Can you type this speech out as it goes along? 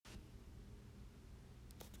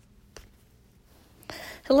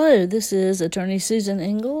Hello, this is Attorney Susan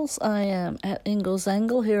Ingalls. I am at Ingalls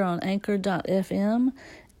Angle here on Anchor.fm,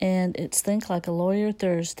 and it's Think Like a Lawyer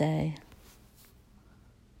Thursday.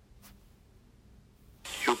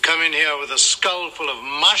 You come in here with a skull full of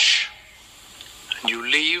mush, and you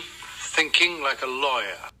leave thinking like a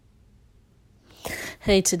lawyer.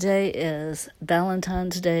 Hey, today is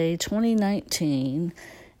Valentine's Day 2019,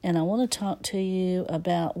 and I want to talk to you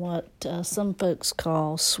about what some folks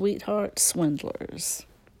call sweetheart swindlers.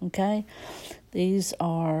 Okay? These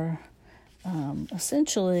are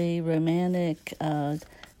essentially romantic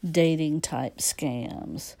dating type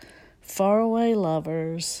scams. Faraway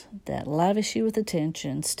lovers that lavish you with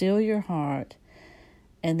attention, steal your heart,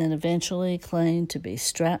 and then eventually claim to be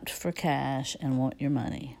strapped for cash and want your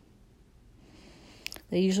money.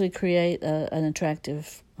 They usually create an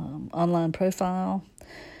attractive online profile.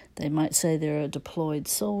 They might say they're a deployed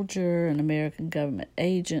soldier, an American government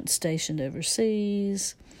agent stationed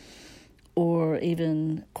overseas, or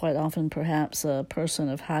even quite often perhaps a person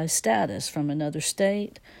of high status from another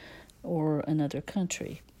state or another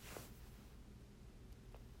country.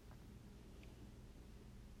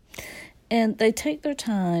 And they take their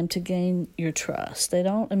time to gain your trust. They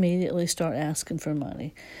don't immediately start asking for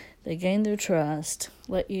money. They gain their trust,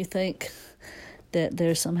 let you think that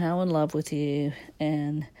they're somehow in love with you,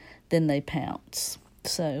 and then they pounce.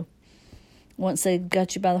 So once they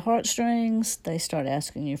got you by the heartstrings, they start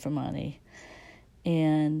asking you for money.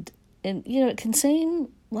 And it can seem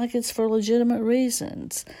like it's for legitimate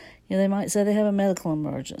reasons. They might say they have a medical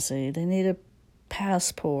emergency. They need a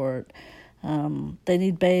passport. They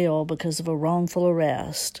need bail because of a wrongful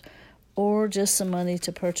arrest, or just some money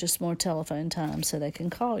to purchase more telephone time so they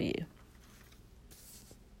can call you.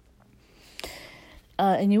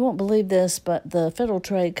 And you won't believe this, but the Federal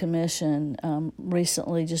Trade Commission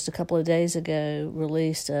recently, just a couple of days ago,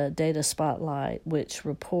 released a data spotlight which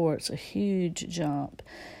reports a huge jump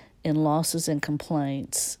in losses and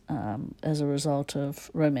complaints as a result of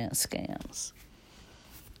romance scams.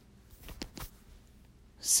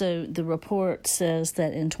 So the report says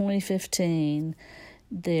that in 2015,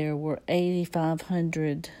 there were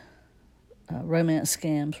 8,500 romance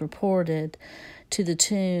scams reported to the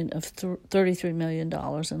tune of $33 million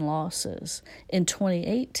in losses. In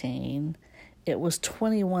 2018, it was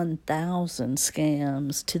 21,000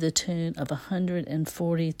 scams to the tune of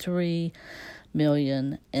 $143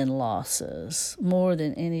 million in losses, more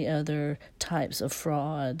than any other types of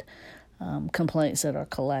fraud complaints that are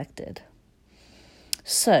collected.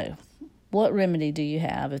 So, what remedy do you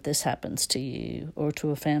have if this happens to you or to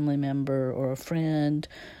a family member or a friend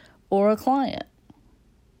or a client?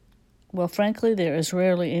 Well, frankly, there is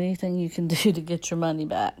rarely anything you can do to get your money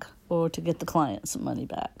back or to get the client some money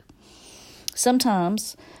back.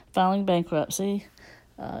 Sometimes filing bankruptcy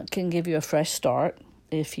can give you a fresh start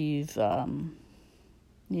if you've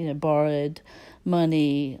borrowed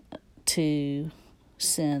money to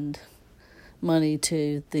send money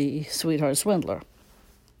to the sweetheart swindler.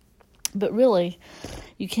 But really,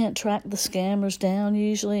 you can't track the scammers down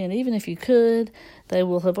usually, and even if you could, they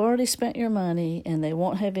will have already spent your money, and they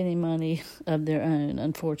won't have any money of their own,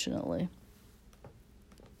 unfortunately.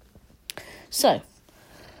 So,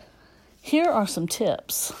 here are some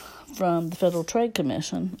tips from the Federal Trade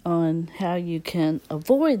Commission on how you can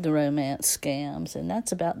avoid the romance scams, and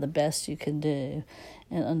that's about the best you can do.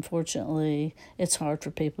 And unfortunately, it's hard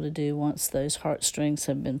for people to do once those heartstrings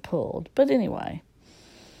have been pulled. But anyway,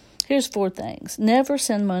 here's 4 things. Never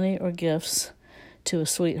send money or gifts to a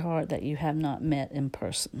sweetheart that you have not met in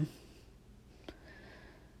person.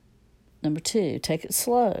 Number 2, take it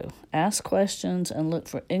slow. Ask questions and look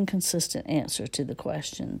for inconsistent answers to the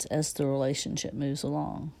questions as the relationship moves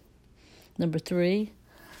along. Number 3,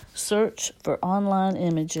 search for online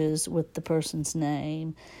images with the person's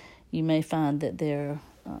name. You may find that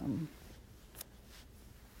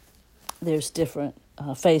there's different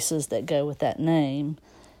faces that go with that name,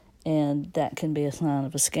 and that can be a sign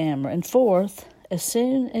of a scammer. And 4th, as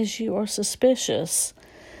soon as you are suspicious,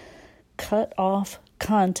 cut off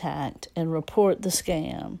contact and report the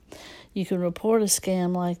scam. You can report a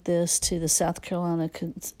scam like this to the South Carolina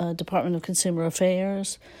Department of Consumer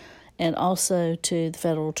Affairs and also to the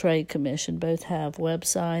Federal Trade Commission. Both have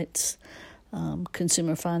websites,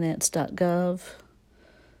 consumerfinance.gov.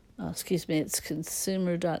 It's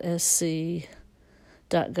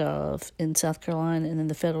consumer.sc.gov in South Carolina, and then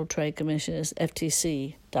the Federal Trade Commission is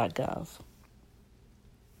ftc.gov.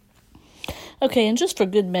 Okay, and just for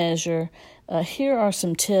good measure, here are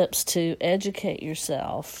some tips to educate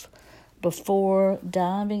yourself before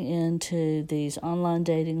diving into these online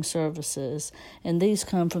dating services, and these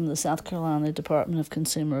come from the South Carolina Department of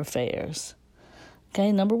Consumer Affairs.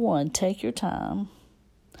 Okay, number one, take your time.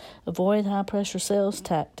 Avoid high-pressure sales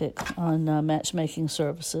tactics on matchmaking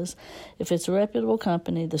services. If it's a reputable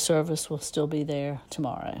company, the service will still be there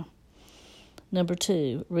tomorrow. Number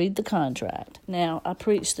two, read the contract. Now, I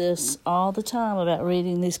preach this all the time about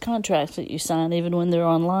reading these contracts that you sign, even when they're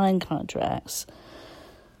online contracts.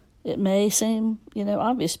 It may seem,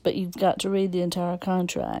 obvious, but you've got to read the entire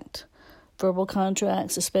contract. Verbal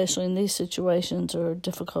contracts, especially in these situations, are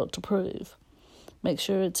difficult to prove. Make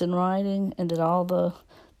sure it's in writing and that all the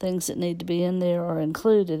things that need to be in there are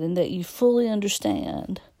included and that you fully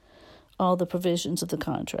understand all the provisions of the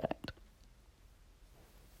contract.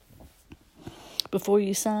 Before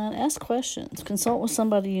you sign, ask questions. Consult with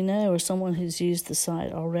somebody you know or someone who's used the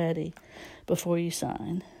site already before you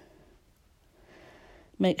sign.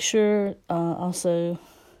 Make sure also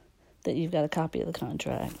that you've got a copy of the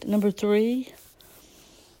contract. Number three,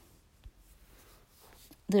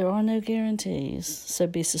 there are no guarantees, so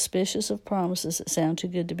be suspicious of promises that sound too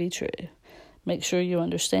good to be true. Make sure you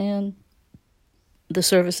understand the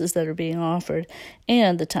services that are being offered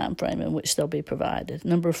and the time frame in which they'll be provided.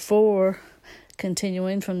 Number four,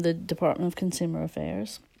 continuing from the Department of Consumer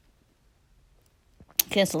Affairs,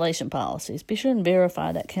 cancellation policies. Be sure and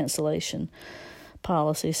verify that cancellation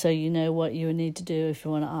policy so you know what you would need to do if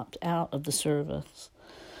you want to opt out of the service.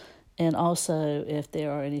 And also if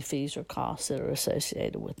there are any fees or costs that are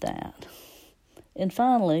associated with that. And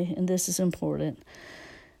finally, and this is important,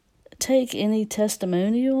 take any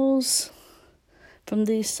testimonials from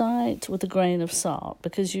these sites with a grain of salt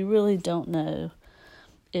because you really don't know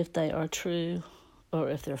if they are true or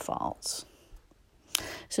if they're false.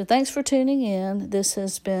 So thanks for tuning in. This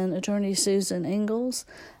has been Attorney Susan Ingalls.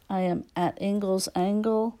 I am at Ingalls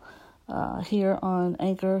Angle here on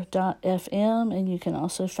Anchor.fm, and you can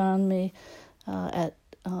also find me at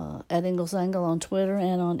Ingalls Angle on Twitter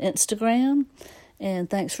and on Instagram. And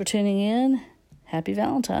thanks for tuning in. Happy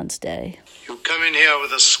Valentine's Day. You come in here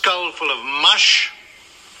with a skull full of mush,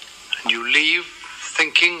 and you leave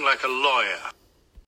thinking like a lawyer.